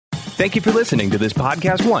Thank you for listening to this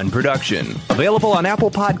Podcast One production. Available on Apple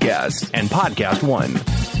Podcasts and Podcast One.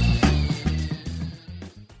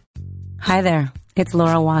 Hi there, it's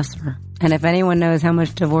Laura Wasser. And if anyone knows how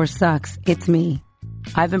much divorce sucks, it's me.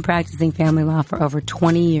 I've been practicing family law for over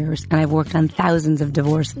 20 years, and I've worked on thousands of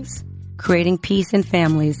divorces. Creating peace in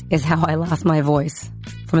families is how I lost my voice.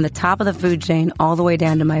 From the top of the food chain all the way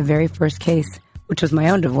down to my very first case, which was my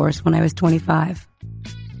own divorce when I was 25.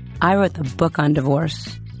 I wrote the book on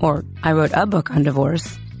divorce. Or I wrote a book on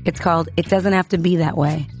divorce. It's called It Doesn't Have to Be That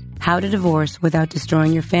Way: How to Divorce Without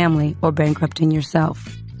Destroying Your Family or Bankrupting Yourself.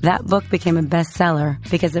 That book became a bestseller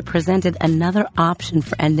because it presented another option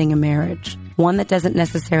for ending a marriage. One that doesn't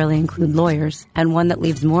necessarily include lawyers, and one that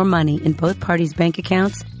leaves more money in both parties' bank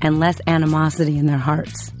accounts and less animosity in their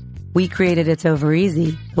hearts. We created It's Over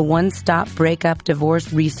Easy, the one-stop breakup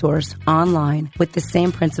divorce resource online with the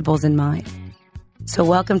same principles in mind. So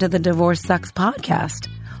welcome to the Divorce Sucks podcast,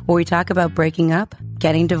 where we talk about breaking up,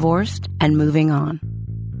 getting divorced, and moving on.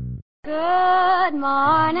 Good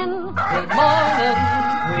morning. Good morning.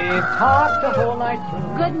 We've talked the whole night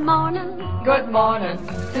through. Good morning. Good morning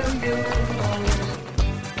to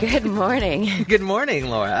you. Good morning. Good morning,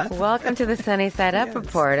 Laura. Welcome to the Sunny Side Up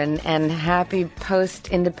Report, and happy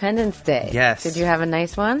post-Independence Day. Yes. Did you have a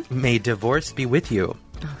nice one? May divorce be with you.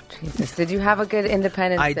 Oh, Jesus. Did you have a good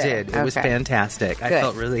Independence Day? I did. It was fantastic. Good. I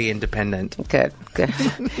felt really independent. Good.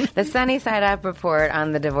 The Sunny Side Up Report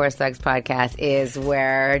on the Divorce Sucks podcast is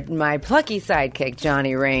where my plucky sidekick,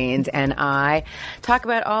 Johnny Rains, and I talk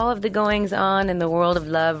about all of the goings-on in the world of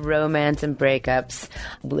love, romance, and breakups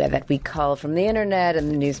that we cull from the internet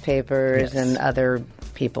and the newspapers and other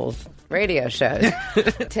people's radio shows.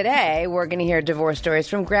 Today, we're going to hear divorce stories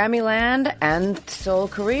from Grammyland and Seoul,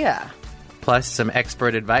 Korea. Plus some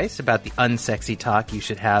expert advice about the unsexy talk you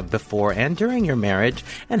should have before and during your marriage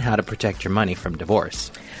and how to protect your money from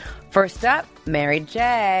divorce. First up, Mary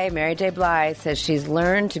J. Mary J. Blige says she's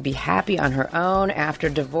learned to be happy on her own after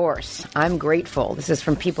divorce. I'm grateful. This is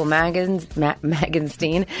from People Magazine by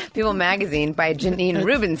Janine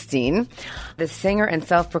Rubenstein. The singer and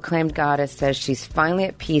self-proclaimed goddess says she's finally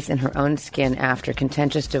at peace in her own skin after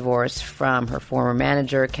contentious divorce from her former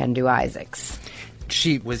manager, Kendu Isaacs.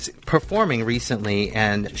 She was performing recently,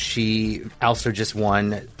 and she also just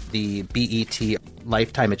won the BET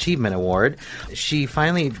Lifetime Achievement Award. She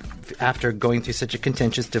finally, after going through such a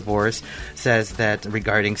contentious divorce, says that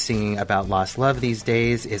regarding singing about lost love these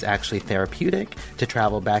days is actually therapeutic. To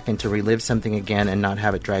travel back and to relive something again and not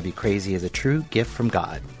have it drive you crazy is a true gift from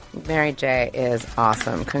God. Mary J. is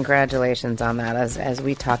awesome. Congratulations on that, as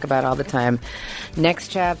we talk about all the time. Next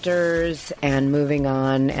chapters and moving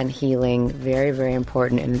on and healing, very, very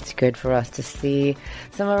important, and it's good for us to see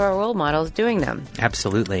some of our role models doing them.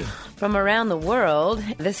 Absolutely. From around the world,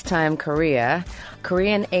 this time Korea,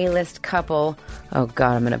 Korean A-list couple, oh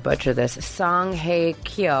God, I'm going to butcher this, Song Hae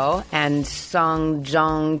Kyo and Song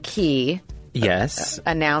Jong Ki. Yes.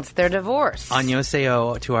 Announced their divorce.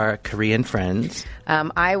 Annyeonghaseyo to our Korean friends.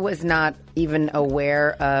 I was not even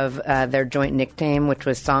aware of their joint nickname, which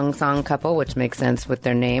was Song Song Couple, which makes sense with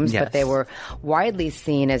their names. Yes. But they were widely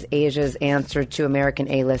seen as Asia's answer to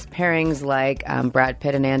American A-list pairings like Brad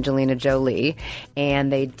Pitt and Angelina Jolie.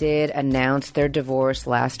 And they did announce their divorce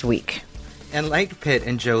last week. And like Pitt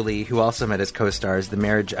and Jolie, who also met as co-stars, the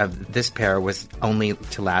marriage of this pair was only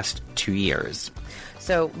to last 2 years.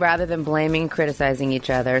 So rather than blaming and criticizing each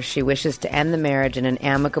other, she wishes to end the marriage in an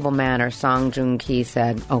amicable manner, Song Joong Ki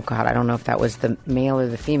said. Oh, God, I don't know if that was the male or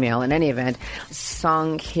the female. In any event,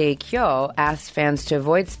 Song Hae Kyo asked fans to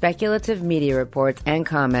avoid speculative media reports and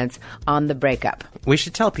comments on the breakup. We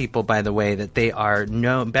should tell people, by the way, that they are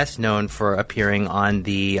best known for appearing on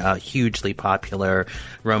the hugely popular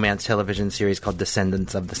romance television series called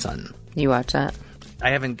Descendants of the Sun. You watch that? I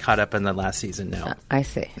haven't caught up on the last season, no. I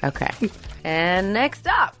see. Okay. And next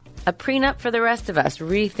up, a prenup for the rest of us,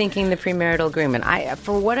 rethinking the premarital agreement.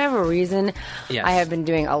 For whatever reason, yes. I have been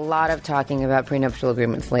doing a lot of talking about prenuptial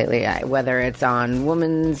agreements lately, whether it's on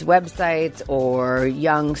women's websites or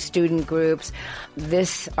young student groups.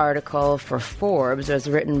 This article for Forbes was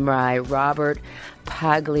written by Robert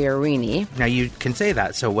Pagliarini. Now, you can say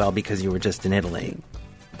that so well because you were just in Italy.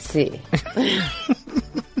 See.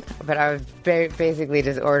 But I was basically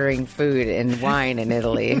just ordering food and wine in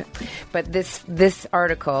Italy. But this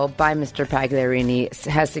article by Mr. Pagliarini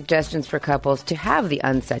has suggestions for couples to have the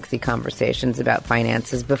unsexy conversations about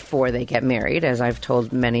finances before they get married, as I've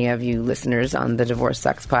told many of you listeners on the Divorce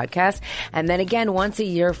Sucks podcast. And then again, once a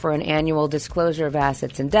year for an annual disclosure of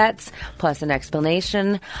assets and debts, plus an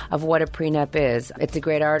explanation of what a prenup is. It's a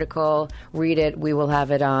great article. Read it. We will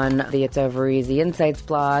have it on the It's Over Easy Insights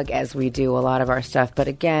blog, as we do a lot of our stuff. But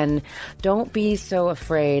again, don't be so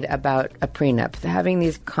afraid about a prenup. Having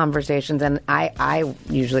these conversations, and I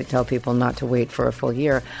usually tell people not to wait for a full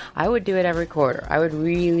year. I would do it every quarter. I would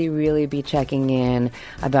really, really be checking in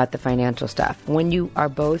about the financial stuff. When you are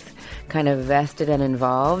both kind of vested and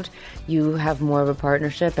involved, you have more of a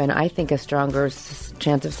partnership and I think a stronger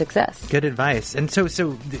chance of success. Good advice. And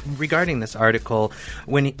so regarding this article,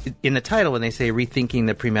 when in the title, when they say rethinking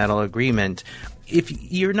the premarital agreement,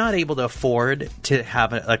 if you're not able to afford to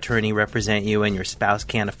have an attorney represent you and your spouse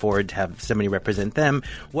can't afford to have somebody represent them,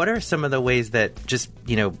 what are some of the ways that just,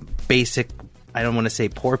 basic, I don't want to say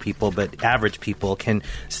poor people, but average people can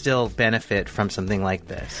still benefit from something like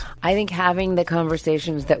this? I think having the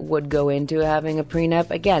conversations that would go into having a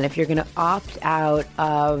prenup, again, if you're going to opt out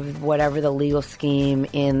of whatever the legal scheme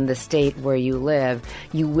in the state where you live,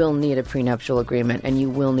 you will need a prenuptial agreement and you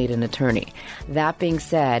will need an attorney. That being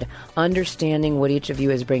said, understanding what each of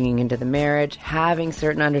you is bringing into the marriage, having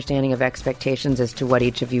certain understanding of expectations as to what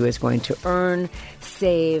each of you is going to earn,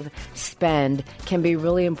 save, spend can be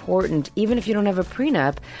really important, even if you don't have a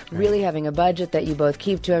prenup. Really having a budget that you both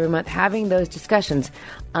keep to every month, having those discussions,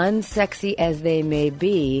 unsexy as they may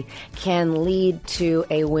be, can lead to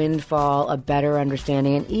a windfall, a better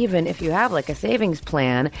understanding. And even if you have like a savings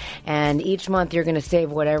plan and each month you're going to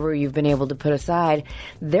save whatever you've been able to put aside,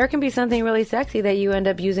 there can be something really sexy that you end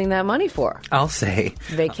up using that money for. I'll say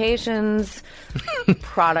vacations,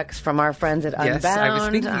 products from our friends at Unbound. Yes, I was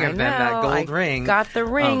thinking of that gold ring. Got the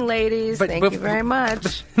ring, ladies. Thank you very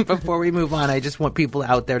much. Before we move on, I just want people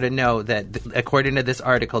out there to know that according to this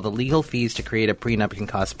article, the legal fees to create a prenup can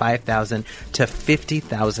cost $5,000 to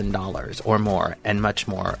 $50,000 or more, and much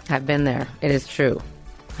more. I've been there. It is true.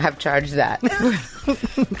 I've charged that.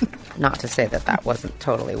 Not to say that wasn't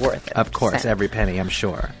totally worth it. Of course, every penny, I'm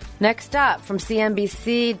sure. Next up, from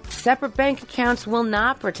CNBC, separate bank accounts will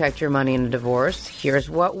not protect your money in a divorce. Here's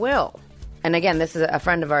what will. And again, this is a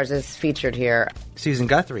friend of ours is featured here. Susan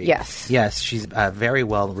Guthrie. Yes. Yes, she's a very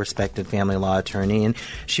well-respected family law attorney. And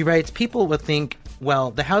she writes, people will think, well,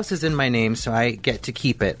 the house is in my name, so I get to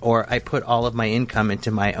keep it. Or I put all of my income into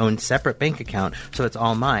my own separate bank account, so it's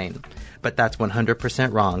all mine. But that's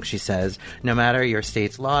 100% wrong, she says. No matter your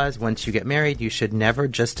state's laws, once you get married, you should never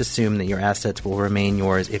just assume that your assets will remain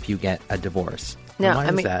yours if you get a divorce. No, why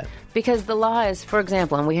is that? Because the law is, for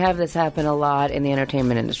example, and we have this happen a lot in the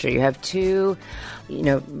entertainment industry. You have two,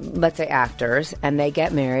 let's say actors, and they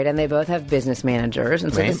get married, and they both have business managers.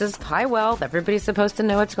 And so This is high wealth. Everybody's supposed to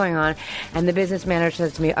know what's going on. And the business manager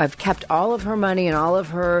says to me, I've kept all of her money and all of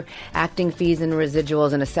her acting fees and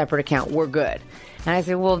residuals in a separate account. We're good. And I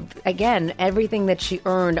said, well, again, everything that she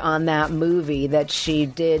earned on that movie that she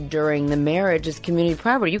did during the marriage is community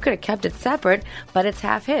property. You could have kept it separate, but it's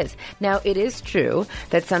half his. Now, it is true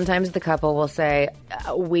that sometimes the couple will say,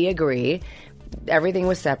 we agree, everything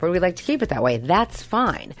was separate, we'd like to keep it that way. That's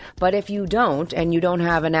fine. But if you don't, and you don't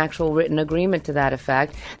have an actual written agreement to that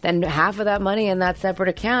effect, then half of that money in that separate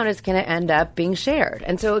account is going to end up being shared.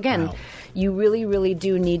 And so, again, you really, really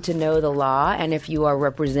do need to know the law. And if you are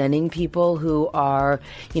representing people who are,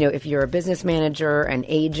 if you're a business manager, an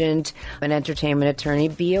agent, an entertainment attorney,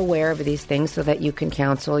 be aware of these things so that you can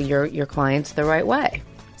counsel your clients the right way.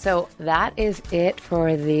 So that is it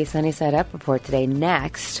for the Sunny Side Up report today.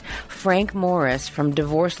 Next, Frank Morris from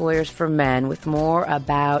Divorce Lawyers for Men with more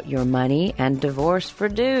about your money and divorce for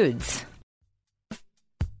dudes.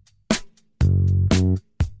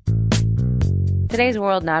 Today's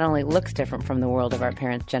world not only looks different from the world of our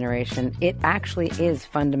parents' generation, it actually is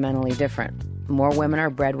fundamentally different. More women are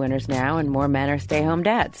breadwinners now, and more men are stay-home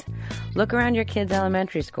dads. Look around your kids'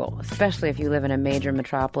 elementary school, especially if you live in a major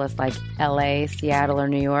metropolis like LA, Seattle, or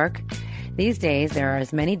New York. These days, there are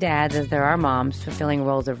as many dads as there are moms fulfilling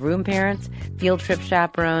roles of room parents, field trip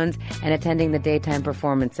chaperones, and attending the daytime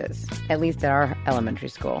performances, at least at our elementary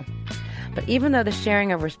school. But even though the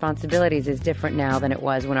sharing of responsibilities is different now than it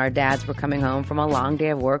was when our dads were coming home from a long day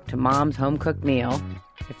of work to mom's home-cooked meal,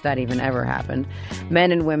 if that even ever happened,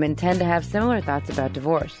 men and women tend to have similar thoughts about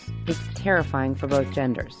divorce. It's terrifying for both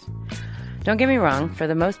genders. Don't get me wrong, for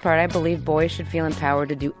the most part, I believe boys should feel empowered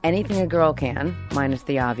to do anything a girl can, minus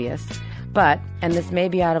the obvious. But, and this may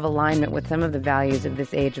be out of alignment with some of the values of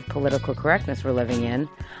this age of political correctness we're living in,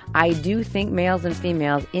 I do think males and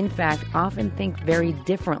females, in fact, often think very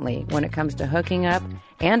differently when it comes to hooking up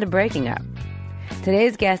and to breaking up.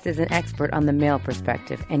 Today's guest is an expert on the male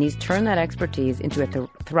perspective, and he's turned that expertise into a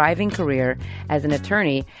thriving career as an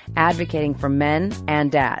attorney advocating for men and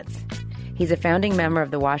dads. He's a founding member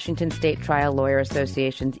of the Washington State Trial Lawyer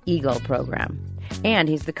Association's EAGLE program. And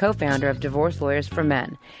he's the co-founder of Divorce Lawyers for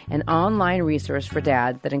Men, an online resource for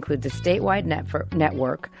dads that includes a statewide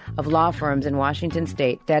network of law firms in Washington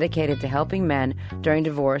state dedicated to helping men during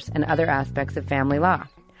divorce and other aspects of family law.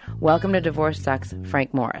 Welcome to Divorce Sucks,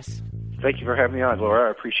 Frank Morris. Thank you for having me on, Laura.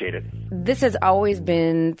 I appreciate it. This has always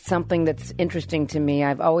been something that's interesting to me.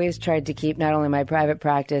 I've always tried to keep not only my private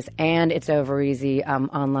practice and It's Over Easy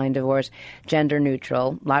online divorce gender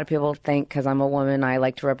neutral. A lot of people think because I'm a woman, I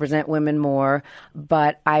like to represent women more,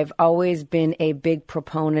 but I've always been a big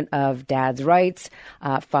proponent of dads' rights,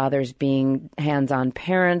 fathers being hands-on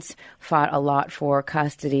parents, fought a lot for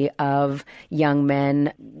custody of young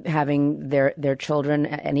men having their children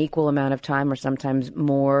an equal amount of time or sometimes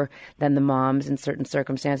more than the moms in certain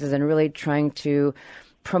circumstances, and really trying to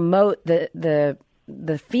promote the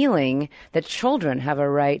feeling that children have a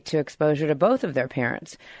right to exposure to both of their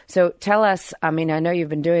parents. So tell us, I mean, I know you've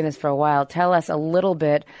been doing this for a while. Tell us a little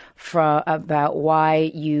bit about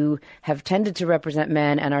why you have tended to represent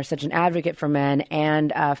men and are such an advocate for men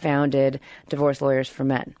and founded Divorce Lawyers for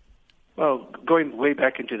Men. Well, going way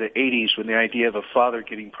back into the 80s when the idea of a father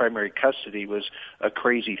getting primary custody was a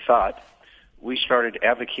crazy thought, we started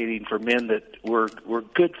advocating for men that were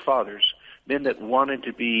good fathers, men that wanted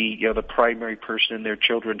to be, the primary person in their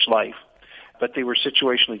children's life, but they were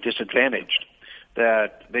situationally disadvantaged,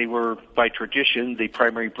 that they were, by tradition, the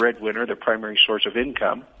primary breadwinner, the primary source of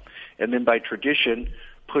income, and then by tradition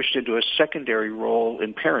pushed into a secondary role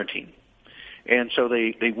in parenting. And so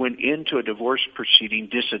they went into a divorce proceeding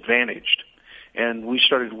disadvantaged. And we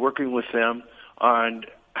started working with them on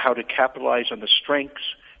how to capitalize on the strengths,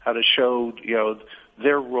 how to show,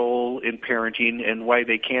 their role in parenting and why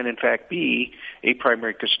they can, in fact, be a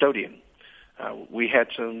primary custodian. We had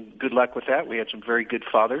some good luck with that. We had some very good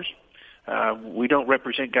fathers. We don't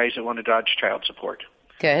represent guys that want to dodge child support.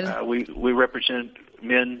 Good. We represent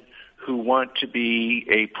men who want to be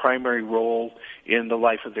a primary role in the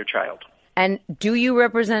life of their child. And do you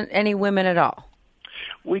represent any women at all?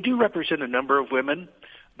 We do represent a number of women,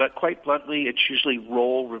 but quite bluntly, it's usually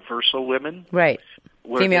role reversal women. Right.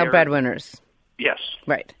 Female breadwinners. Yes.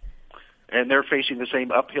 Right. And they're facing the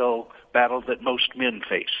same uphill battle that most men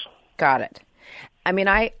face. Got it. I mean,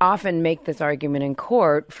 I often make this argument in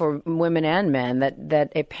court for women and men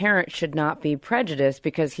that a parent should not be prejudiced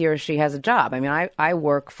because he or she has a job. I mean, I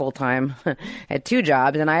work full-time at 2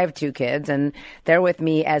 jobs, and I have 2 kids, and they're with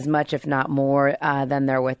me as much, if not more, than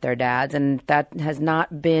they're with their dads. And that has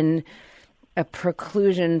not been a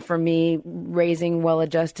preclusion for me raising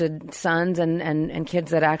well-adjusted sons and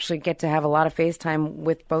kids that actually get to have a lot of face time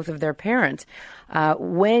with both of their parents.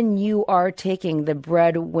 When you are taking the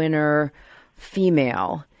breadwinner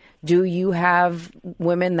female, do you have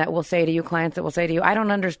women that will say to you, clients that will say to you, I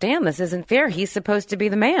don't understand, this isn't fair. He's supposed to be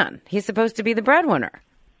the man. He's supposed to be the breadwinner.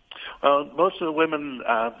 Most of the women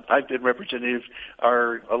I've been representative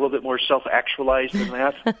are a little bit more self-actualized than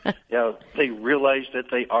that. They realize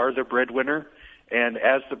that they are the breadwinner, and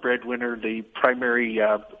as the breadwinner, the primary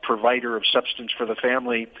provider of substance for the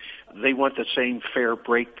family, they want the same fair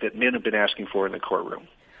break that men have been asking for in the courtroom.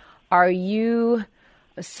 Are you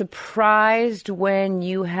surprised when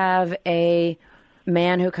you have a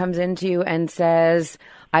man who comes into you and says,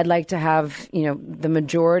 I'd like to have, the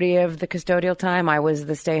majority of the custodial time. I was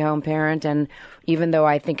the stay-home parent, and even though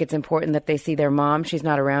I think it's important that they see their mom, she's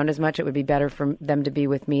not around as much, it would be better for them to be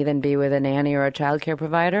with me than be with a nanny or a child care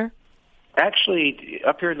provider? Actually,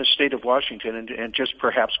 up here in the state of Washington, and just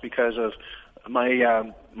perhaps because of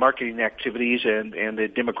my marketing activities and the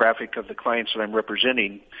demographic of the clients that I'm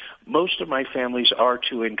representing, most of my families are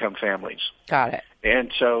 2-income families. Got it.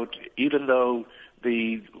 And so even though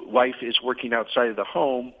the wife is working outside of the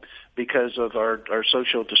home because of our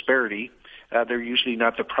social disparity, they're usually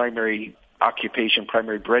not the primary occupation,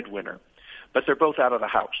 primary breadwinner. But they're both out of the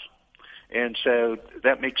house. And so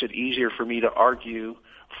that makes it easier for me to argue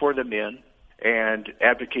for the men and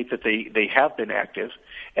advocate that they have been active.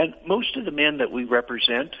 And most of the men that we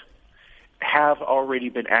represent have already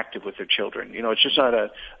been active with their children. It's just not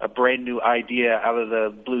a brand new idea out of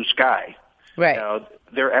the blue sky. Right.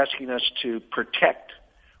 They're asking us to protect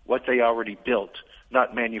what they already built,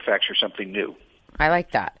 not manufacture something new. I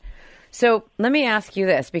like that. So let me ask you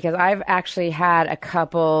this, because I've actually had a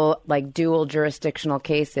couple like dual jurisdictional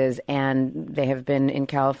cases, and they have been in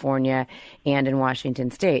California and in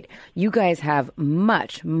Washington State. You guys have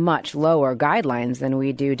much, much lower guidelines than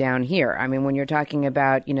we do down here. I mean, when you're talking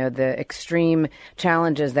about, the extreme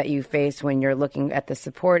challenges that you face when you're looking at the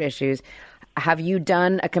support issues, have you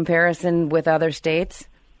done a comparison with other states?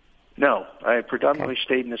 No, I predominantly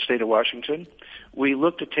stayed in the state of Washington. We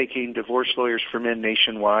looked at taking divorce lawyers for men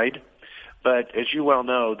nationwide. But as you well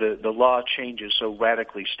know, the law changes so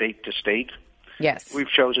radically state to state. Yes. We've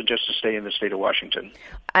chosen just to stay in the state of Washington.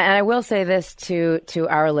 And I will say this to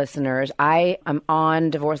our listeners. I am on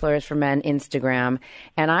Divorce Lawyers for Men Instagram,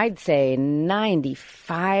 and I'd say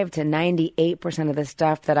 95 to 98% of the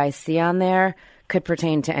stuff that I see on there could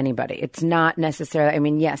pertain to anybody. It's not necessarily, I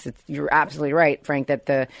mean, yes, you're absolutely right, Frank, that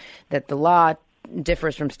the law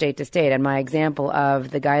differs from state to state. And my example of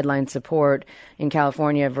the guideline support in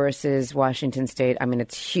California versus Washington State, I mean,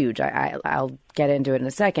 it's huge. I'll get into it in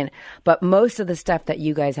a second. But most of the stuff that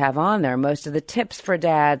you guys have on there, most of the tips for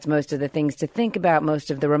dads, most of the things to think about, most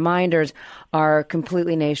of the reminders are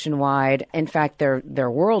completely nationwide. In fact, they're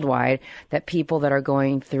worldwide, that people that are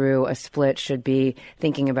going through a split should be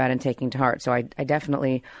thinking about and taking to heart. So I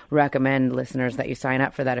definitely recommend listeners that you sign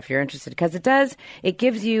up for that if you're interested, because it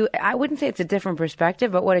gives you, I wouldn't say it's a different perspective,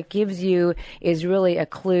 but what it gives you is really a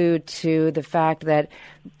clue to the fact that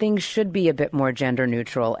things should be a bit more gender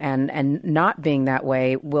neutral, and not being that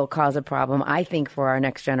way will cause a problem, I think, for our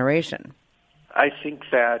next generation. I think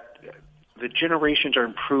that the generations are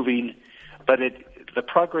improving, but the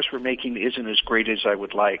progress we're making isn't as great as I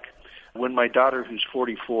would like. When my daughter, who's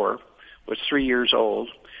 44, was 3 years old,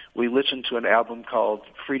 we listened to an album called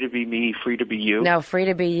Free to Be Me, Free to Be You. No, Free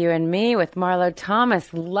to Be You and Me with Marlo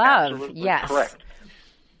Thomas. Love. Absolutely yes. Correct.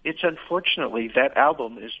 It's unfortunately, that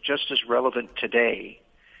album is just as relevant today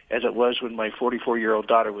as it was when my 44-year-old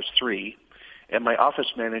daughter was 3, and my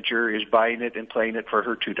office manager is buying it and playing it for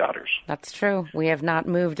her 2 daughters. That's true. We have not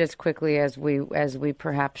moved as quickly as we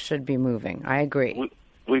perhaps should be moving. I agree.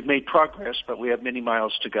 We've made progress, but we have many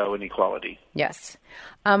miles to go in equality. Yes.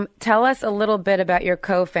 Tell us a little bit about your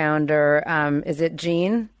co-founder. Is it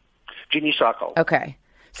Jean? Jeannie Sokol. Okay.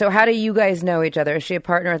 So how do you guys know each other? Is she a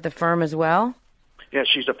partner at the firm as well? Yeah,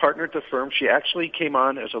 she's a partner at the firm. She actually came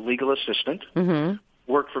on as a legal assistant. Mm-hmm.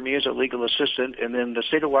 Worked for me as a legal assistant, and then the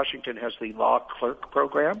state of Washington has the law clerk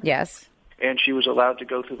program. Yes. And she was allowed to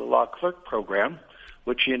go through the law clerk program,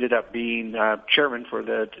 which she ended up being chairman for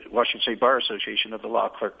the Washington State Bar Association of the law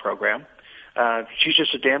clerk program. She's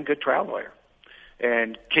just a damn good trial lawyer,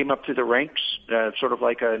 and came up through the ranks, sort of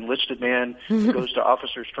like an enlisted man who goes to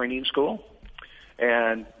officers training school.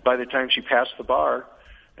 And by the time she passed the bar,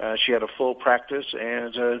 she had a full practice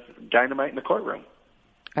and dynamite in the courtroom.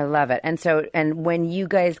 I love it. And when you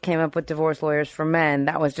guys came up with Divorce Lawyers for Men,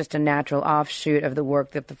 that was just a natural offshoot of the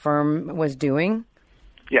work that the firm was doing?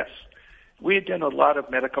 Yes. We had done a lot of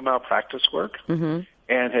medical malpractice work and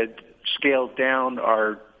had scaled down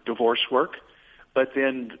our divorce work. But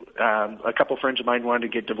then a couple friends of mine wanted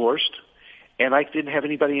to get divorced, and I didn't have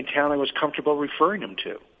anybody in town I was comfortable referring them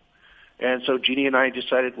to. And so Jeannie and I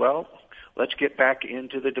decided, well, let's get back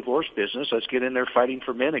into the divorce business. Let's get in there fighting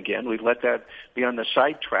for men again. We've let that be on the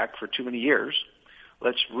sidetrack for too many years.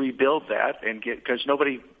 Let's rebuild that and because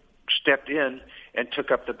nobody stepped in and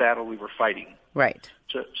took up the battle we were fighting. Right.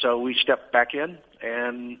 So we stepped back in,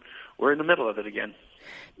 and we're in the middle of it again.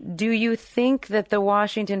 Do you think that the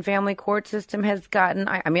Washington family court system has gotten,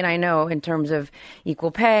 I mean, I know in terms of equal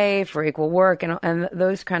pay for equal work and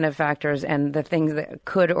those kind of factors and the things that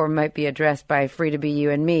could or might be addressed by Free to Be You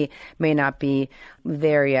and Me may not be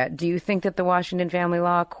there yet. Do you think that the Washington family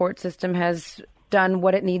law court system has done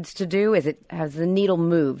what it needs to do? Has the needle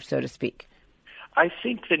moved, so to speak? I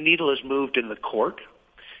think the needle has moved in the court.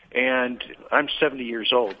 And I'm 70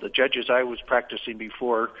 years old. The judges I was practicing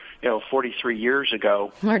before, 43 years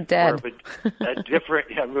ago, are dead. Were a different.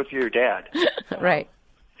 Yeah, with your dad, right?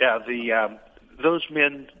 Those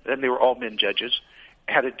men, and they were all men judges,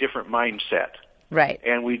 had a different mindset. Right.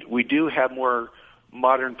 And we do have more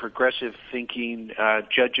modern, progressive thinking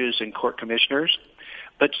judges and court commissioners,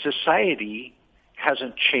 but society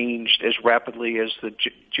hasn't changed as rapidly as the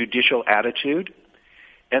judicial attitude.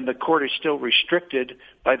 And the court is still restricted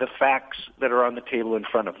by the facts that are on the table in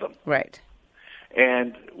front of them. Right.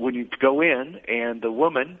 And when you go in and the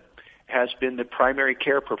woman has been the primary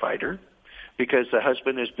care provider because the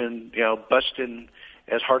husband has been, busting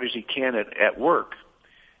as hard as he can at work,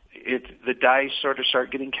 the die sort of start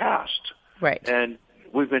getting cast. Right. And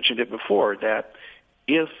we've mentioned it before that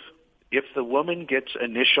if the woman gets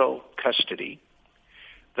initial custody,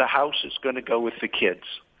 the house is going to go with the kids.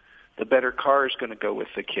 the better car is going to go with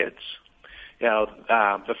the kids.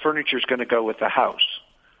 The furniture is going to go with the house.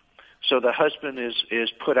 So the husband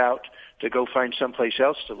is put out to go find someplace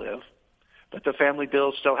else to live, but the family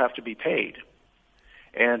bills still have to be paid.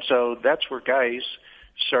 And so that's where guys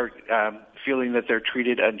start feeling that they're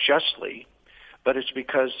treated unjustly, but it's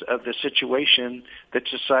because of the situation that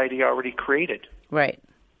society already created. Right.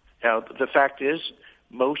 Now, the fact is,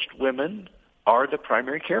 most women are the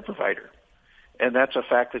primary care provider, and that's a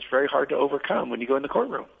fact that's very hard to overcome when you go in the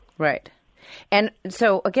courtroom. Right. And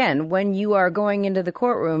so, again, when you are going into the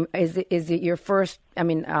courtroom, is it your first, I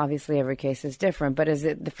mean, obviously every case is different, but is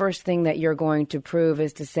it the first thing that you're going to prove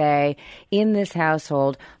is to say, in this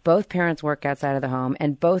household, both parents work outside of the home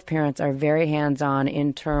and both parents are very hands-on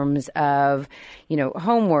in terms of,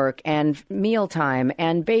 homework and mealtime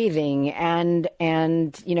and bathing and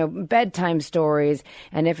bedtime stories,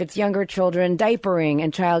 and if it's younger children, diapering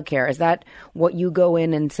and childcare. Is that what you go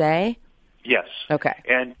in and say? Yes. Okay.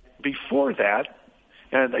 And before that,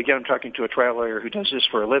 and again, I'm talking to a trial lawyer who does this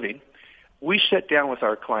for a living, we sit down with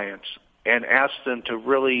our clients and ask them to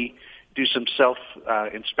really do some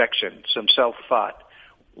self-inspection, some self-thought.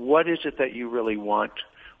 What is it that you really want?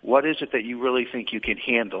 What is it that you really think you can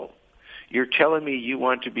handle? You're telling me you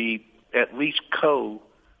want to be at least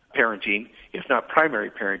co-parenting, if not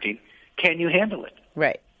primary parenting. Can you handle it?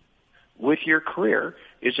 Right. With your career,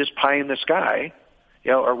 is this pie in the sky?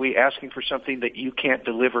 Are we asking for something that you can't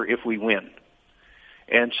deliver if we win?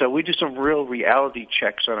 And so we do some real reality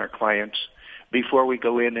checks on our clients before we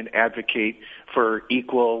go in and advocate for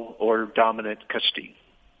equal or dominant custody.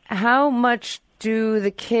 How much do the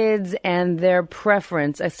kids and their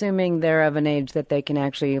preference, assuming they're of an age that they can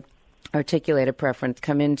actually articulate a preference,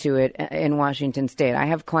 come into it in Washington State? I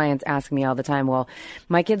have clients ask me all the time, well,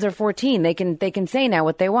 my kids are 14. They can say now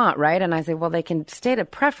what they want, right? And I say, well, they can state a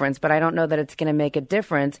preference, but I don't know that it's going to make a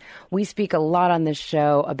difference. We speak a lot on this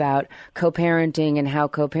show about co-parenting and how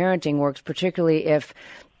co-parenting works, particularly if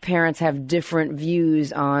parents have different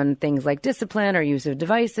views on things like discipline or use of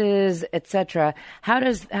devices, etc. How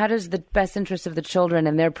does the best interest of the children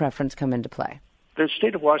and their preference come into play? The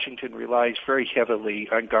state of Washington relies very heavily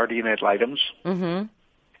on guardian ad litem,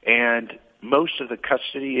 and most of the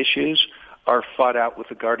custody issues are fought out with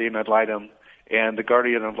the guardian ad litem, and the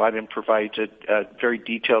guardian ad litem provides a very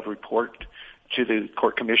detailed report to the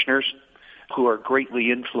court commissioners, who are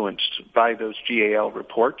greatly influenced by those GAL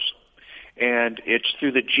reports, and it's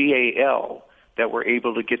through the GAL that we're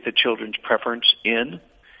able to get the children's preference in.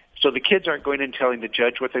 So the kids aren't going in and telling the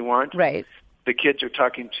judge what they want. Right. The kids are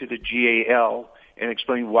talking to the GAL and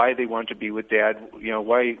explain why they want to be with Dad,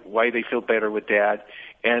 why they feel better with Dad,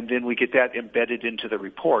 and then we get that embedded into the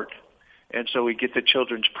report. And so we get the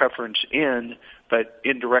children's preference in, but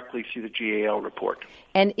indirectly through the GAL report.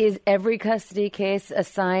 And is every custody case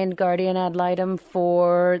assigned guardian ad litem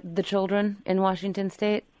for the children in Washington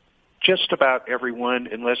State? Just about everyone,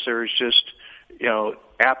 unless there is just,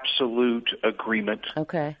 absolute agreement.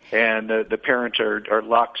 Okay. And the parents are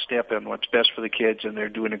lockstep on what's best for the kids, and they're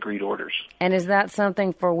doing agreed orders. And is that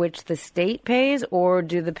something for which the state pays, or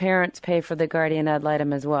do the parents pay for the guardian ad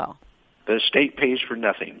litem as well? The state pays for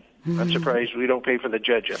nothing. I'm surprised we don't pay for the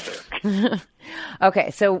judge up there.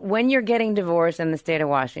 Okay, so when you're getting divorced in the state of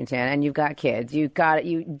Washington and you've got kids, you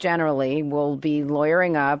generally will be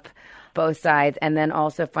lawyering up both sides, and then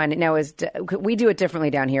also finding, now we do it differently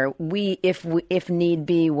down here. If need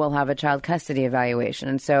be, we'll have a child custody evaluation.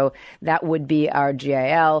 And so that would be our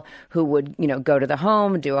GAL, who would, go to the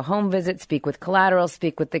home, do a home visit, speak with collateral,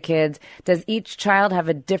 speak with the kids. Does each child have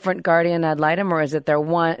a different guardian ad litem, or is it there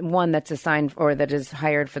one that's assigned or that is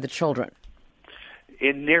hired for the children?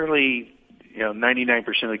 In nearly 99%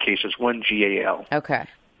 of the cases, one GAL. Okay.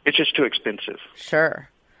 It's just too expensive. Sure.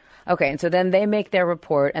 Okay, and so then they make their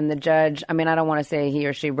report, and the judge, I don't want to say he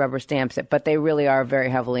or she rubber stamps it, but they really are very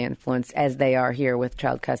heavily influenced, as they are here with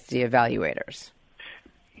child custody evaluators.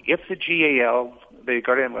 If the GAL, the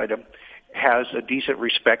guardian ad litem, has a decent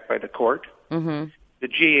respect by the court, the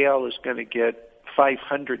GAL is going to get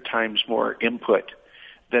 500 times more input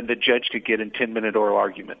than the judge could get in 10-minute oral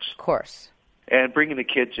arguments. Of course. And bringing the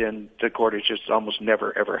kids in to court is just almost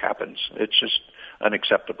never, ever happens. It's just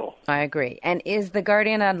unacceptable. I agree. And is the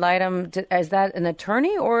guardian ad litem, is that an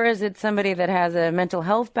attorney, or is it somebody that has a mental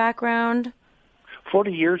health background?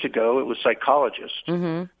 40 years ago, it was psychologists.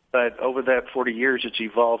 But over that 40 years, it's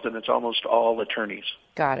evolved, and it's almost all attorneys.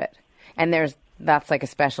 Got it. And that's like a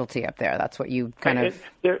specialty up there. That's what you kind of...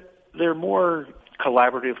 They're more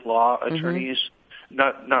collaborative law attorneys,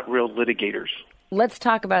 not real litigators. Let's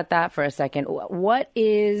talk about that for a second. What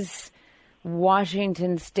is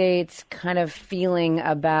Washington State's kind of feeling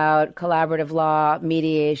about collaborative law,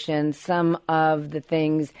 mediation, some of the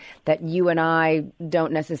things that you and I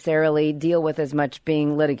don't necessarily deal with as much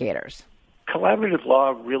being litigators? Collaborative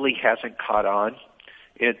law really hasn't caught on.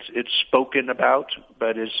 It's spoken about,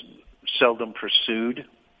 but is seldom pursued.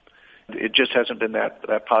 It just hasn't been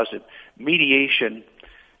that positive. Mediation,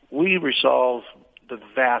 we resolve the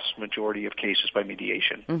vast majority of cases by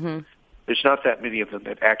mediation. Mm-hmm. There's not that many of them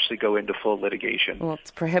that actually go into full litigation. Well,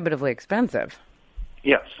 it's prohibitively expensive.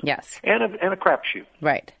 Yes. Yes. And a crapshoot.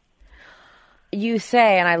 Right. You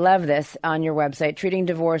say, and I love this on your website,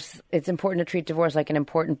 it's important to treat divorce like an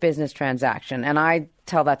important business transaction. And I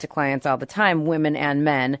tell that to clients all the time, women and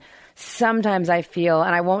men. Sometimes I feel,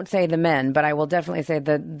 and I won't say the men, but I will definitely say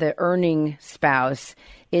the earning spouse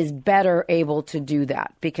is better able to do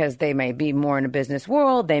that because they may be more in a business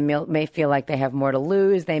world. They may feel like they have more to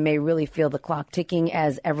lose. They may really feel the clock ticking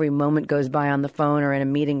as every moment goes by on the phone or in a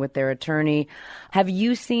meeting with their attorney. Have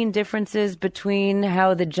you seen differences between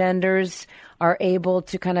how the genders are able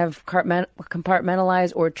to kind of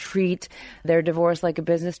compartmentalize or treat their divorce like a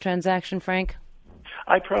business transaction, Frank?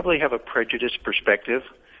 I probably have a prejudiced perspective,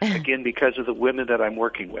 again, because of the women that I'm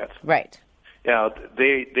working with. Right.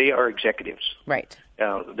 They are executives. Right.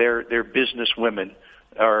 They're business women.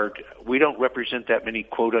 We don't represent that many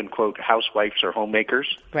quote unquote housewives or homemakers.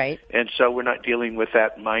 Right. And so we're not dealing with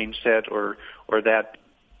that mindset or that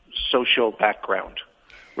social background.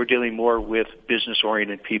 We're dealing more with business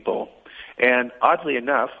oriented people. And oddly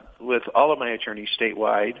enough, with all of my attorneys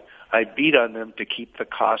statewide, I beat on them to keep the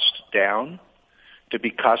cost down, to be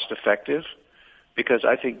cost effective, because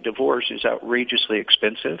I think divorce is outrageously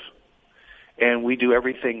expensive. And we do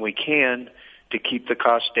everything we can to keep the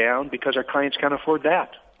cost down because our clients can't afford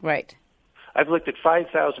that. Right. I've looked at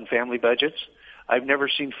 5,000 family budgets. I've never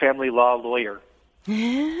seen family law lawyer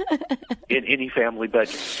in any family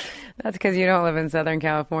budget. That's because you don't live in Southern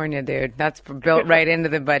California, dude. That's built right into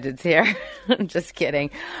the budgets here. I'm just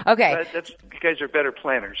kidding. Okay. You guys are better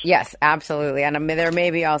planners. Yes, absolutely. And there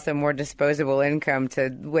may be also more disposable income to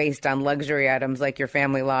waste on luxury items like your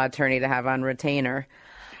family law attorney to have on retainer.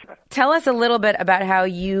 Tell us a little bit about how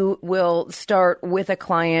you will start with a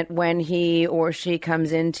client when he or she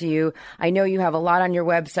comes into you. I know you have a lot on your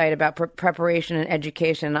website about preparation and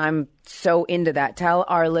education. I'm so into that. Tell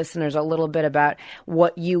our listeners a little bit about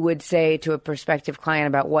what you would say to a prospective client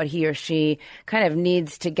about what he or she kind of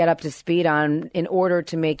needs to get up to speed on in order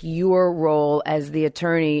to make your role as the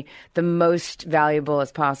attorney the most valuable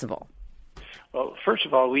as possible. Well, first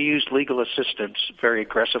of all, we use legal assistants very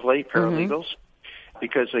aggressively, paralegals.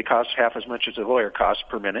 Because they cost half as much as a lawyer costs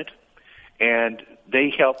per minute. And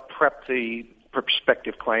they help prep the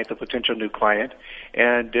prospective client, the potential new client,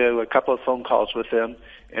 and do a couple of phone calls with them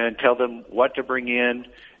and tell them what to bring in,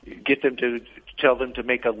 get them to tell them to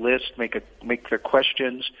make a list, make their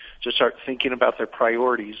questions, to start thinking about their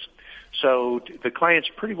priorities. So the client's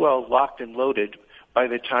pretty well locked and loaded by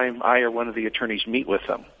the time I or one of the attorneys meet with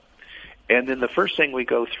them. And then the first thing we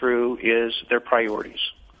go through is their priorities.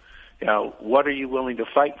 What are you willing to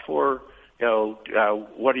fight for?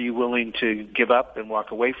 What are you willing to give up and walk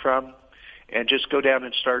away from? And just go down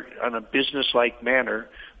and start on a business-like manner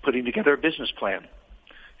putting together a business plan.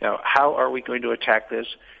 How are we going to attack this?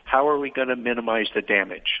 How are we going to minimize the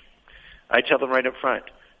damage? I tell them right up front,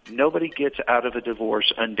 nobody gets out of a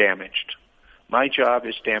divorce undamaged. My job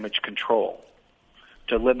is damage control,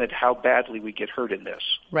 to limit how badly we get hurt in this.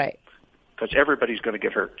 Right. Because everybody's going to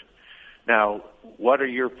get hurt. Now, what are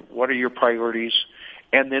your priorities?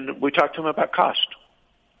 And then we talk to them about cost.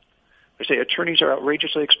 I say attorneys are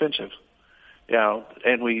outrageously expensive.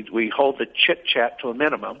 And we hold the chit-chat to a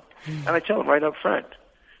minimum. And I tell them right up front,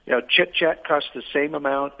 chit-chat costs the same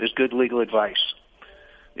amount as good legal advice.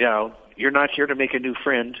 You're not here to make a new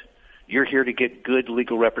friend. You're here to get good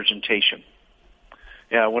legal representation.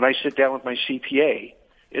 When I sit down with my CPA,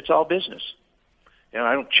 it's all business.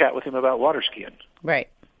 I don't chat with him about water skiing. Right.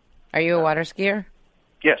 Are you a water skier?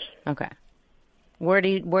 Yes. Okay. Where do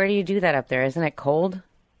you do that up there? Isn't it cold?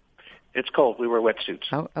 It's cold. We wear wetsuits.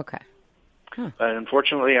 Oh, okay. Huh.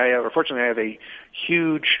 Unfortunately, I have a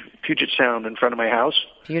huge Puget Sound in front of my house.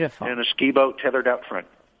 Beautiful. And a ski boat tethered out front.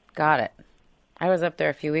 Got it. I was up there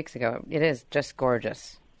a few weeks ago. It is just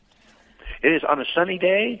gorgeous. It is on a sunny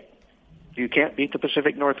day. You can't beat the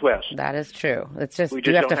Pacific Northwest. That is true. It's just,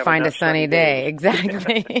 you have to find a sunny day. Days.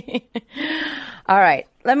 Exactly. All right.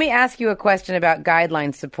 Let me ask you a question about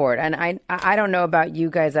guideline support. And I don't know about you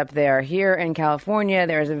guys up there. Here in California,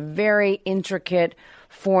 there's a very intricate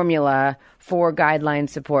formula for guideline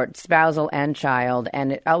support, spousal and child,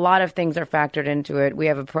 and a lot of things are factored into it. We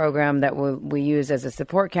have a program that we use as a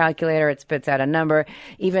support calculator. It spits out a number.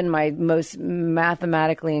 Even my most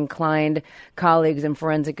mathematically inclined colleagues and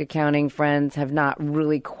forensic accounting friends have not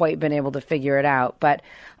really quite been able to figure it out. But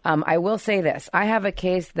I will say this. I have a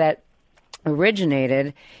case that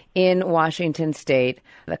originated in Washington State.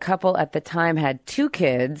 The couple at the time had 2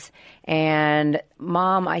 kids, and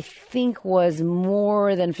mom, I think, was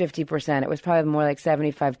more than 50%. It was probably more like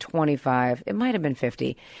 75-25. It might have been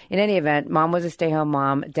 50. In any event, mom was a stay-home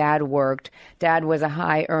mom. Dad worked. Dad was a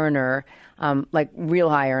high earner, like real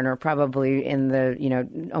high earner, probably in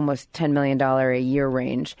the, almost $10 million a year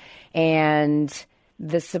range. And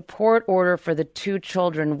the support order for the 2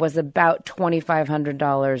 children was about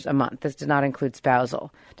 $2,500 a month. This did not include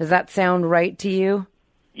spousal. Does that sound right to you?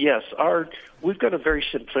 Yes. We've got a very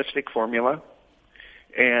simplistic formula,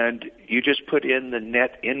 and you just put in the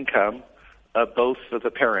net income of both of the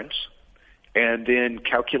parents and then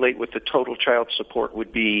calculate what the total child support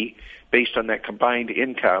would be based on that combined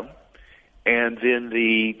income. And then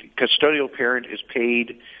the custodial parent is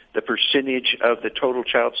paid the percentage of the total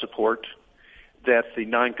child support that the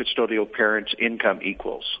non-custodial parent's income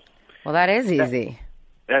equals. Well, that is easy.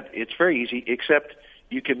 It's very easy, except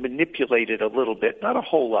you can manipulate it a little bit, not a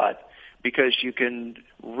whole lot, because you can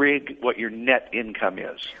rig what your net income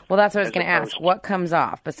is. Well, that's what I was going to ask. What comes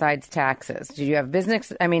off besides taxes? Do you have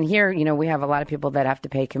business? I mean, here, we have a lot of people that have to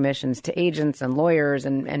pay commissions to agents and lawyers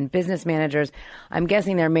and business managers. I'm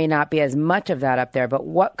guessing there may not be as much of that up there, but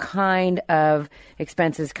what kind of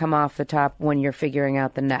expenses come off the top when you're figuring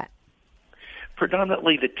out the net?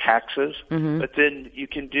 Predominantly the taxes, but then you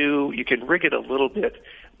can rig it a little bit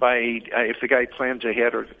by if the guy plans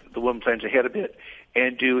ahead or the woman plans ahead a bit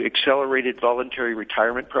and do accelerated voluntary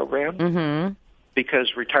retirement program,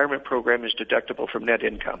 because retirement program is deductible from net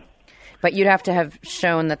income. But you'd have to have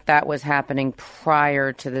shown that was happening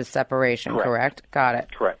prior to the separation, correct? Got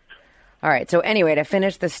it. Correct. All right. So anyway, to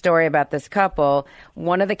finish the story about this couple,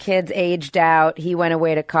 one of the kids aged out. He went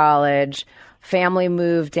away to college. Family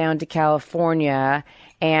moved down to California,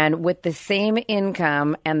 and with the same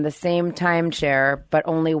income and the same timeshare, but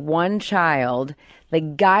only 1 child, the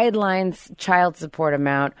guidelines child support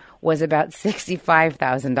amount was about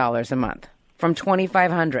 $65,000 a month from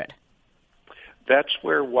 $2,500. That's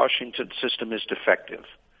where Washington's system is defective.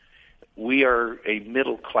 We are a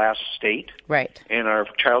middle-class state, right? And our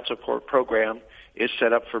child support program is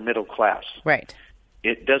set up for middle class. Right.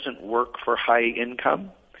 It doesn't work for high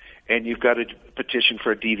income, and you've got to petition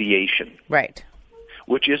for a deviation. Right.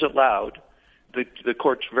 Which is allowed. The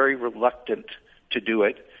court's very reluctant to do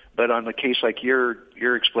it, but on a case like you're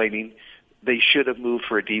explaining, they should have moved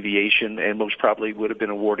for a deviation and most probably would have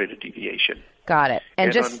been awarded a deviation. Got it.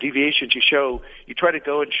 And on deviations, you try to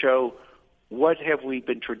go and show what have we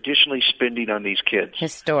been traditionally spending on these kids.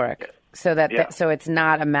 Historic. So so it's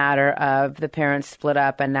not a matter of the parents split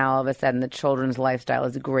up and now all of a sudden the children's lifestyle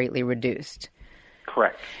is greatly reduced.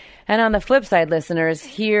 Correct. And on the flip side, listeners,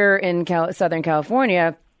 here in Southern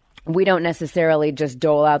California, we don't necessarily just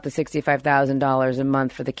dole out the $65,000 a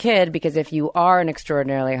month for the kid, because if you are an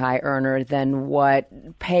extraordinarily high earner, then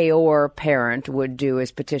what payor parent would do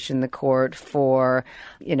is petition the court for,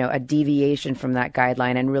 a deviation from that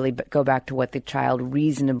guideline and really go back to what the child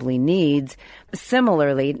reasonably needs.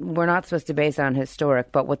 Similarly, we're not supposed to base it on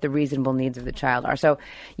historic, but what the reasonable needs of the child are. So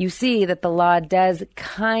you see that the law does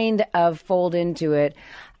kind of fold into it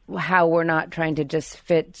how we're not trying to just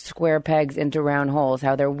fit square pegs into round holes,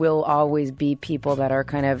 how there will always be people that are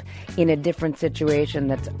kind of in a different situation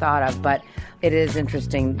that's thought of. But it is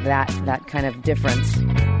interesting that kind of difference.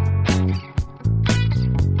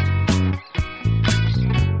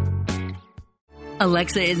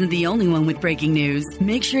 Alexa isn't the only one with breaking news.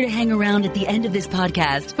 Make sure to hang around at the end of this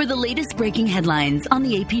podcast for the latest breaking headlines on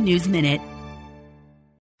the AP News Minute.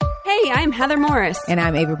 Hey, I'm Heather Morris. And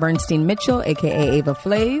I'm Ava Bernstein Mitchell, a.k.a. Ava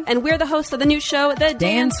Flav. And we're the hosts of the new show, The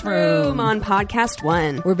Dance Room, on Podcast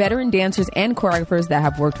One. We're veteran dancers and choreographers that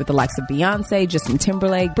have worked with the likes of Beyonce, Justin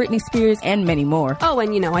Timberlake, Britney Spears, and many more. Oh,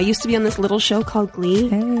 and I used to be on this little show called Glee.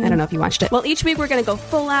 Hey. I don't know if you watched it. Well, each week we're going to go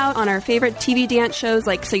full out on our favorite TV dance shows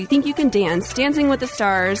like So You Think You Can Dance, Dancing with the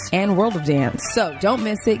Stars, and World of Dance. So don't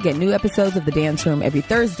miss it. Get new episodes of The Dance Room every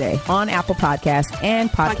Thursday on Apple Podcasts and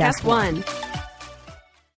Podcast One.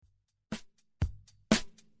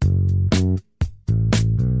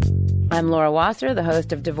 I'm Laura Wasser, the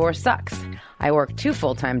host of Divorce Sucks. I work 2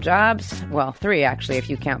 full-time jobs. Well, 3, actually, if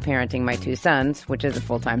you count parenting my 2 sons, which is a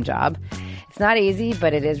full-time job. It's not easy,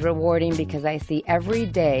 but it is rewarding because I see every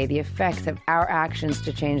day the effects of our actions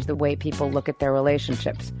to change the way people look at their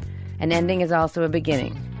relationships. An ending is also a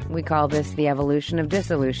beginning. We call this the evolution of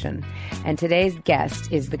dissolution. And today's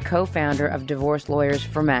guest is the co-founder of Divorce Lawyers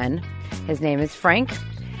for Men. His name is Frank.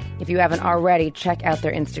 If you haven't already, check out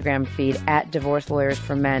their Instagram feed at Divorce Lawyers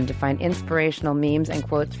for Men to find inspirational memes and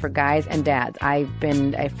quotes for guys and dads. I've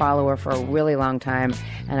been a follower for a really long time,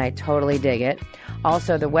 and I totally dig it.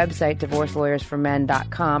 Also, the website,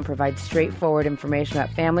 divorcelawyersformen.com, provides straightforward information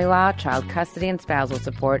about family law, child custody, and spousal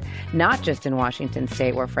support, not just in Washington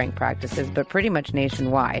State, where Frank practices, but pretty much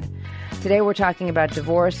nationwide. Today, we're talking about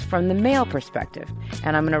divorce from the male perspective,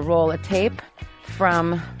 and I'm going to roll a tape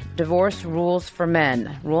from Divorce Rules for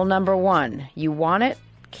Men. Rule number 1, you want it,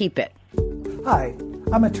 keep it. Hi,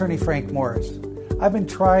 I'm attorney Frank Morris. I've been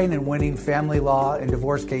trying and winning family law and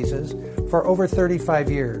divorce cases for over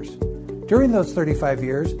 35 years. During those 35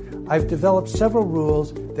 years, I've developed several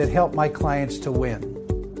rules that help my clients to win.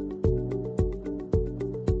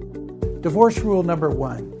 Divorce rule number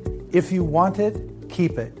 1, if you want it,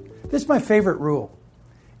 keep it. This is my favorite rule.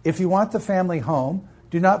 If you want the family home,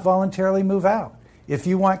 do not voluntarily move out. If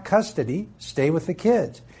you want custody, stay with the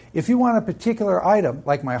kids. If you want a particular item,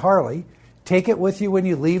 like my Harley, take it with you when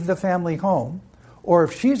you leave the family home. Or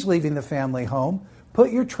if she's leaving the family home,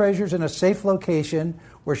 put your treasures in a safe location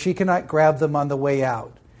where she cannot grab them on the way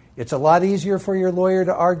out. It's a lot easier for your lawyer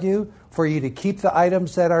to argue for you to keep the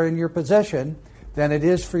items that are in your possession than it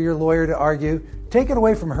is for your lawyer to argue, take it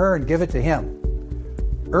away from her and give it to him.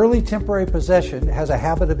 Early temporary possession has a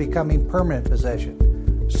habit of becoming permanent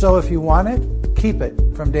possession. So if you want it, keep it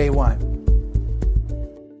from day one.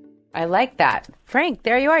 I like that. Frank,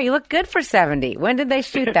 there you are. You look good for 70. When did they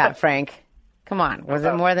shoot that, Frank? Come on. Was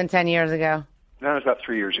it more than 10 years ago? No, it was about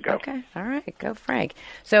 3 years ago. Okay. All right. Go, Frank.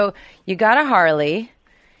 So you got a Harley.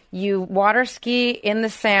 You water ski in the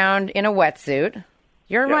Sound in a wetsuit.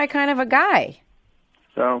 You're my kind of a guy.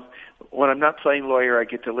 So when I'm not playing lawyer, I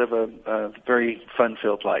get to live a very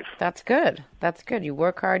fun-filled life. That's good. That's good. You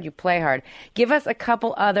work hard, you play hard. Give us a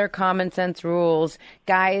couple other common sense rules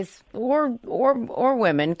guys or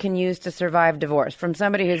women can use to survive divorce from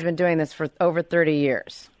somebody who's been doing this for over 30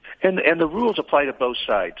 years. And the rules apply to both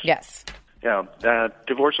sides. Yes. Yeah.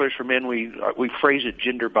 Divorce Lawyers for Men, we phrase it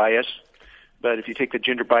gender bias, but if you take the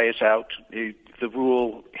gender bias out, the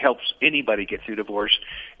rule helps anybody get through divorce.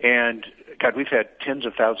 And God, we've had tens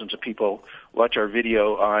of thousands of people watch our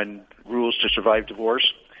video on rules to survive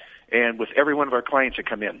divorce. And with every one of our clients that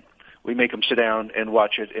come in, we make them sit down and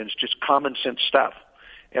watch it. And it's just common sense stuff.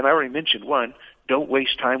 And I already mentioned one, don't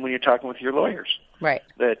waste time when you're talking with your lawyers. Right.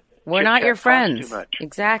 That we're not your friends. Too much.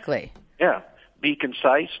 Exactly. Yeah. Be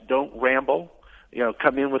concise. Don't ramble.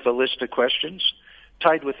 Come in with a list of questions.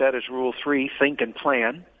 Tied with that is rule 3, think and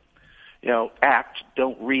plan. Act,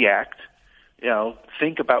 don't react.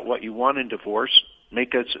 Think about what you want in divorce.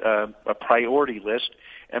 Make a priority list,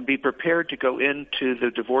 and be prepared to go into the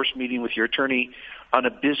divorce meeting with your attorney on a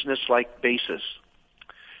business-like basis.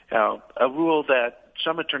 A rule that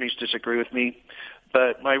some attorneys disagree with me,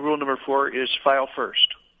 but my rule number 4 is file first.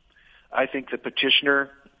 I think the petitioner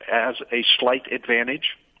has a slight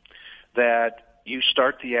advantage that you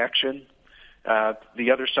start the action.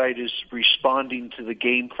 The other side is responding to the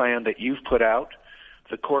game plan that you've put out.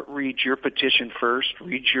 The court reads your petition first,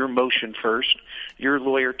 reads your motion first. Your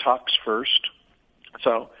lawyer talks first.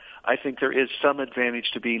 So I think there is some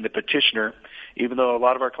advantage to being the petitioner, even though a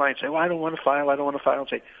lot of our clients say, well, I don't want to file. And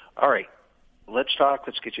say, all right, let's talk.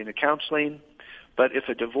 Let's get you into counseling. But if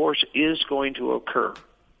a divorce is going to occur,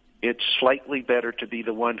 it's slightly better to be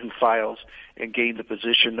the one who files and gain the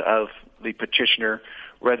position of the petitioner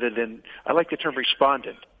rather than, I like the term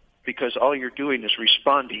respondent, because all you're doing is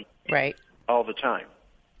responding all the time.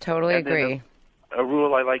 Totally agree. A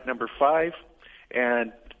rule I like, number 5,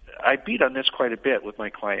 and I beat on this quite a bit with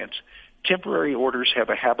my clients. Temporary orders have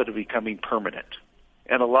a habit of becoming permanent.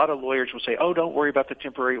 And a lot of lawyers will say, oh, don't worry about the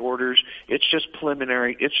temporary orders. It's just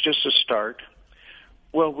preliminary. It's just a start.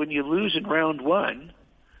 Well, when you lose in round 1,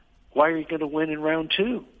 why are you going to win in round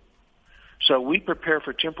 2? So we prepare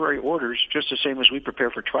for temporary orders just the same as we prepare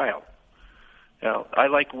for trial. Now, I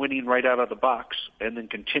like winning right out of the box and then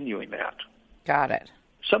continuing that. Got it.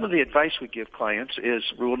 Some of the advice we give clients is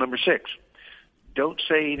rule number 6. Don't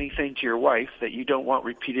say anything to your wife that you don't want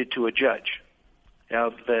repeated to a judge.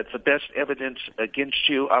 Now, the best evidence against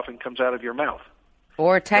you often comes out of your mouth.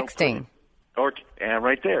 Or texting.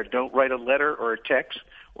 Right there. Don't write a letter or a text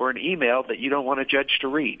or an email that you don't want a judge to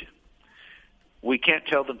read. We can't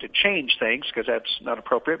tell them to change things because that's not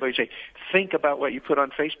appropriate, but we say, think about what you put on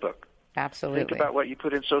Facebook. Absolutely. Think about what you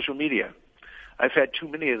put in social media. I've had too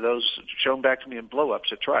many of those shown back to me in blow-ups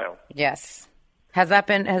at trial. Yes. Has that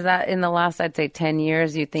in the last, I'd say, 10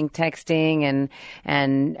 years, you think texting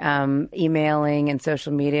and emailing and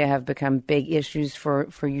social media have become big issues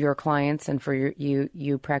for your clients and for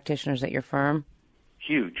you practitioners at your firm?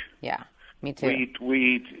 Huge. Yeah, me too.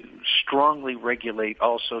 We strongly regulate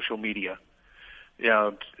all social media.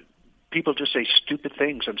 People just say stupid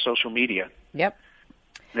things on social media. Yep.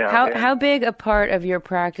 Yeah, how big a part of your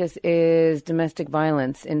practice is domestic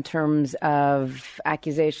violence in terms of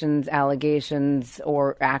accusations, allegations,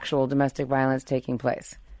 or actual domestic violence taking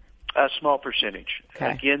place? A small percentage.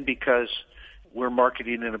 Okay. Again, because we're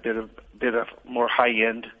marketing in a bit of more high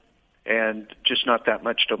end, and just not that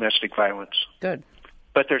much domestic violence. Good.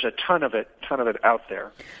 But there's a ton of it out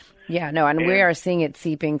there. Yeah, no, and we are seeing it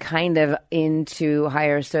seeping kind of into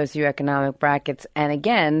higher socioeconomic brackets. And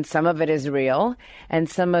again, some of it is real, and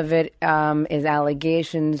some of it is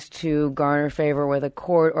allegations to garner favor with a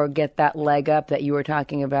court or get that leg up that you were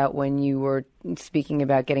talking about when you were speaking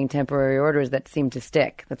about getting temporary orders that seem to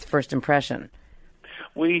stick. That's first impression.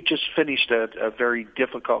 We just finished a very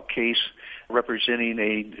difficult case representing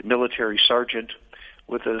a military sergeant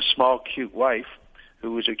with a small, cute wife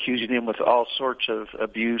who was accusing him with all sorts of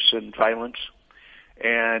abuse and violence.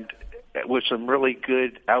 And with some really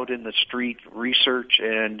good out-in-the-street research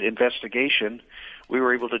and investigation, we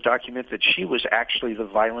were able to document that she was actually the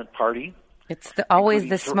violent party. It's always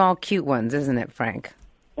the small, cute ones, isn't it, Frank?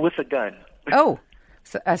 With a gun. Oh,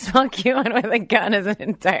 so a small, cute one with a gun is an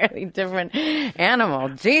entirely different animal.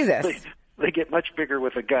 Jesus. They get much bigger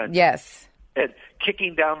with a gun. Yes. And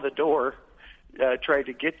kicking down the door, tried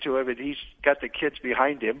to get to him, and he's got the kids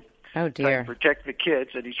behind him. Oh, dear. Trying to protect the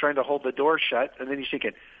kids, and he's trying to hold the door shut, and then he's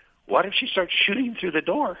thinking, what if she starts shooting through the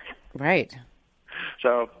door? Right.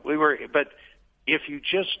 So but if you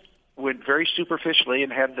just went very superficially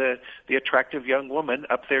and had the attractive young woman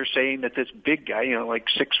up there saying that this big guy, like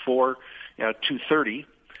 6'4", 230,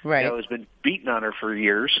 right, has been beating on her for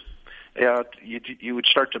years, you would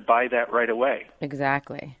start to buy that right away.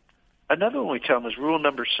 Exactly. Another one we tell them is rule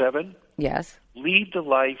number 7. Yes. Lead the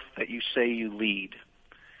life that you say you lead.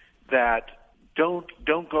 That don't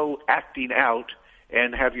go acting out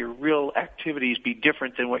and have your real activities be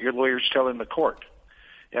different than what your lawyer's telling the court.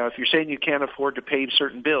 If you're saying you can't afford to pay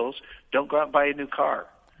certain bills, don't go out and buy a new car.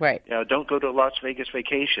 Right. Don't go to a Las Vegas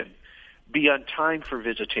vacation. Be on time for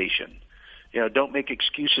visitation. Don't make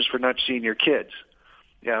excuses for not seeing your kids.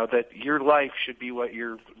 That your life should be what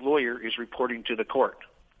your lawyer is reporting to the court.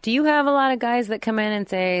 Do you have a lot of guys that come in and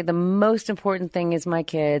say, the most important thing is my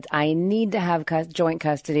kids. I need to have joint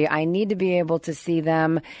custody. I need to be able to see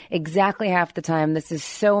them exactly half the time. This is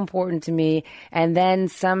so important to me. And then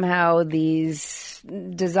somehow these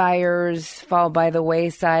desires fall by the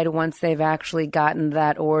wayside once they've actually gotten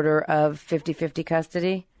that order of 50-50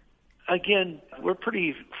 custody? Again, we're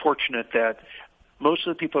pretty fortunate that most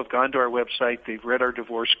of the people have gone to our website. They've read our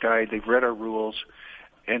divorce guide. They've read our rules.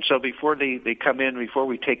 And so before they come in, before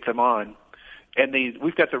we take them on, and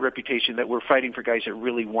we've got the reputation that we're fighting for guys that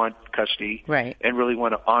really want custody, right, and really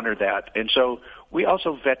want to honor that. And so we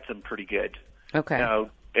also vet them pretty good. Okay.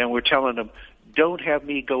 And we're telling them, don't have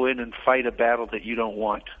me go in and fight a battle that you don't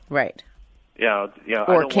want. Right. Or I don't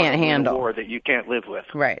want can't handle. A war that you can't live with.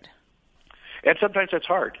 Right. And sometimes that's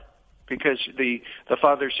hard because the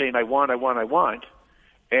father's saying, I want,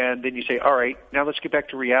 and then you say, all right, now let's get back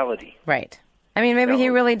to reality. Right. I mean, maybe he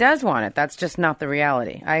really does want it. That's just not the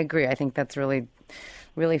reality. I agree. I think that's really,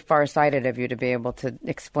 really far-sighted of you to be able to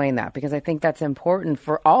explain that, because I think that's important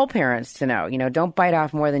for all parents to know. Don't bite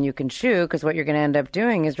off more than you can chew, because what you're going to end up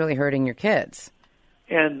doing is really hurting your kids.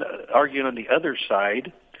 And arguing on the other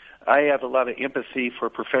side, I have a lot of empathy for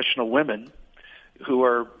professional women who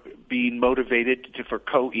are being motivated for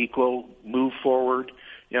co-equal, move forward,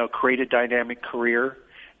 create a dynamic career,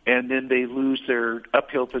 and then they lose their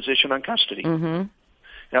uphill position on custody. Mm-hmm.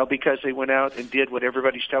 Now, because they went out and did what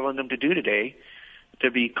everybody's telling them to do today, to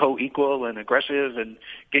be co-equal and aggressive and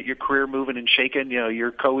get your career moving and shaking,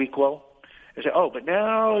 you're co-equal. They say, but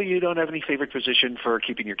now you don't have any favored position for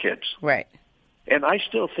keeping your kids. Right. And I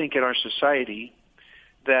still think in our society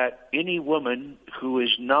that any woman who is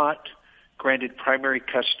not granted primary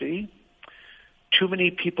custody, too many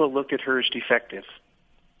people look at her as defective.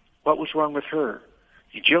 What was wrong with her?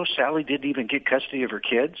 Sally didn't even get custody of her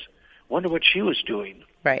kids. Wonder what she was doing.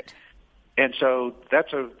 Right. And so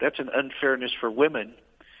that's an unfairness for women,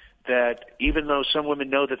 that even though some women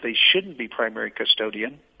know that they shouldn't be primary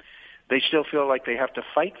custodian, they still feel like they have to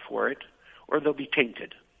fight for it or they'll be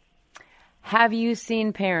tainted. Have you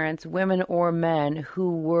seen parents, women or men,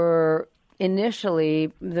 who were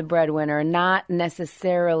initially the breadwinner, not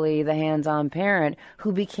necessarily the hands-on parent,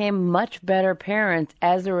 who became much better parents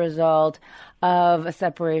as a result of a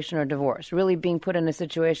separation or divorce, really being put in a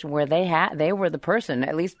situation where they were the person,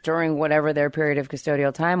 at least during whatever their period of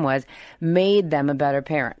custodial time was, made them a better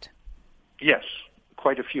parent. Yes,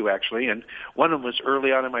 quite a few actually. And one of them was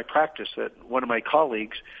early on in my practice that one of my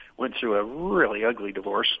colleagues went through a really ugly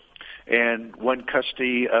divorce and won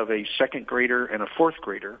custody of a second grader and a fourth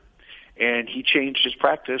grader. And he changed his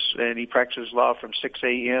practice, and he practices law from 6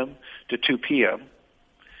 a.m. to 2 p.m.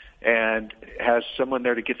 and has someone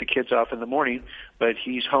there to get the kids off in the morning, but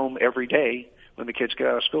he's home every day when the kids get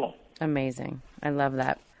out of school. Amazing. I love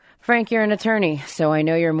that. Frank, you're an attorney, so I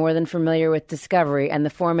know you're more than familiar with discovery and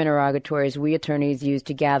the form interrogatories we attorneys use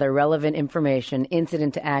to gather relevant information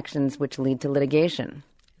incident to actions which lead to litigation.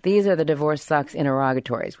 These are the Divorce Sucks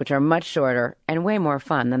interrogatories, which are much shorter and way more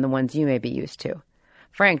fun than the ones you may be used to.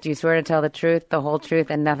 Frank, do you swear to tell the truth, the whole truth,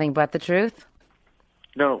 and nothing but the truth?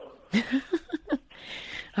 No.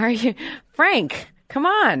 Are you? Frank, come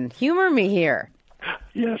on, humor me here.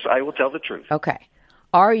 Yes, I will tell the truth. Okay.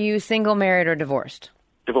 Are you single, married, or divorced?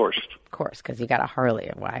 Divorced. Of course, because you got a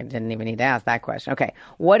Harley. Well, I didn't even need to ask that question. Okay.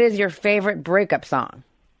 What is your favorite breakup song?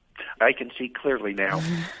 I can see clearly now.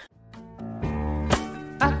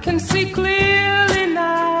 I can see clearly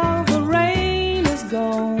now, the rain is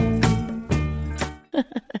gone.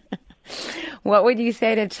 What would you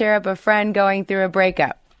say to cheer up a friend going through a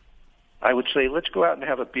breakup? I would say, let's go out and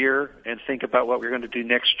have a beer and think about what we're going to do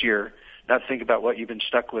next year, not think about what you've been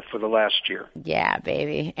stuck with for the last year. Yeah,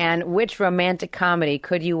 baby. And which romantic comedy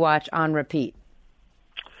could you watch on repeat?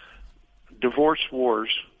 Divorce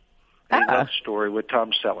Wars, a love story with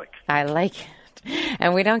Tom Selleck. I like it.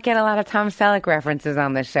 And we don't get a lot of Tom Selleck references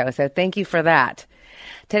on this show, so thank you for that.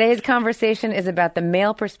 Today's conversation is about the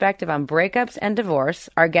male perspective on breakups and divorce.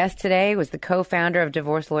 Our guest today was the co-founder of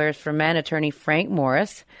Divorce Lawyers for Men, attorney Frank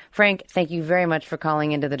Morris. Frank, thank you very much for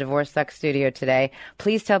calling into the Divorce Sucks studio today.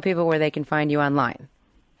 Please tell people where they can find you online.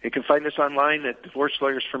 You can find us online at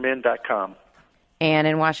divorcelawyersformen.com. And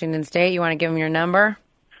in Washington State, you want to give them your number?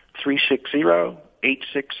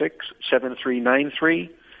 360-866-7393.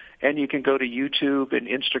 And you can go to YouTube and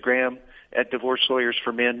Instagram at Divorce Lawyers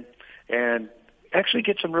for Men and actually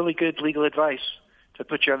get some really good legal advice to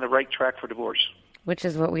put you on the right track for divorce. Which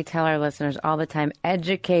is what we tell our listeners all the time.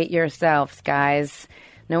 Educate yourselves, guys.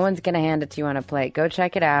 No one's going to hand it to you on a plate. Go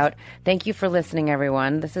check it out. Thank you for listening,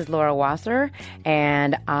 everyone. This is Laura Wasser,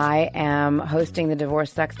 and I am hosting the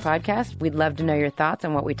Divorce Sucks podcast. We'd love to know your thoughts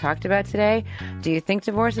on what we talked about today. Do you think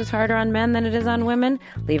divorce is harder on men than it is on women?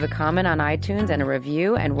 Leave a comment on iTunes and a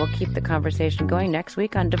review, and we'll keep the conversation going next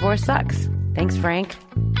week on Divorce Sucks. Thanks, Frank.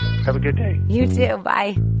 Have a good day. You too.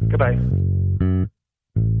 Bye. Goodbye.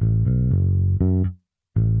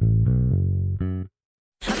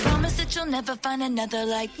 You'll never find another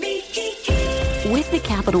like me. With the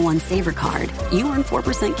Capital One Savor Card, you earn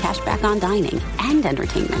 4% cash back on dining and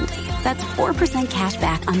entertainment. That's 4% cash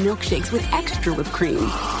back on milkshakes with extra whipped cream.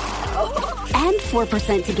 And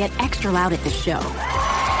 4% to get extra loud at the show.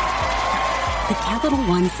 The Capital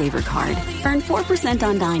One Savor Card. Earn 4%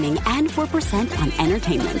 on dining and 4% on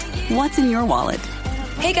entertainment. What's in your wallet?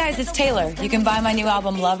 Hey guys, it's Taylor. You can buy my new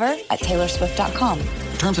album Lover at taylorswift.com.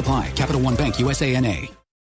 Terms apply. Capital One Bank, USA, N.A.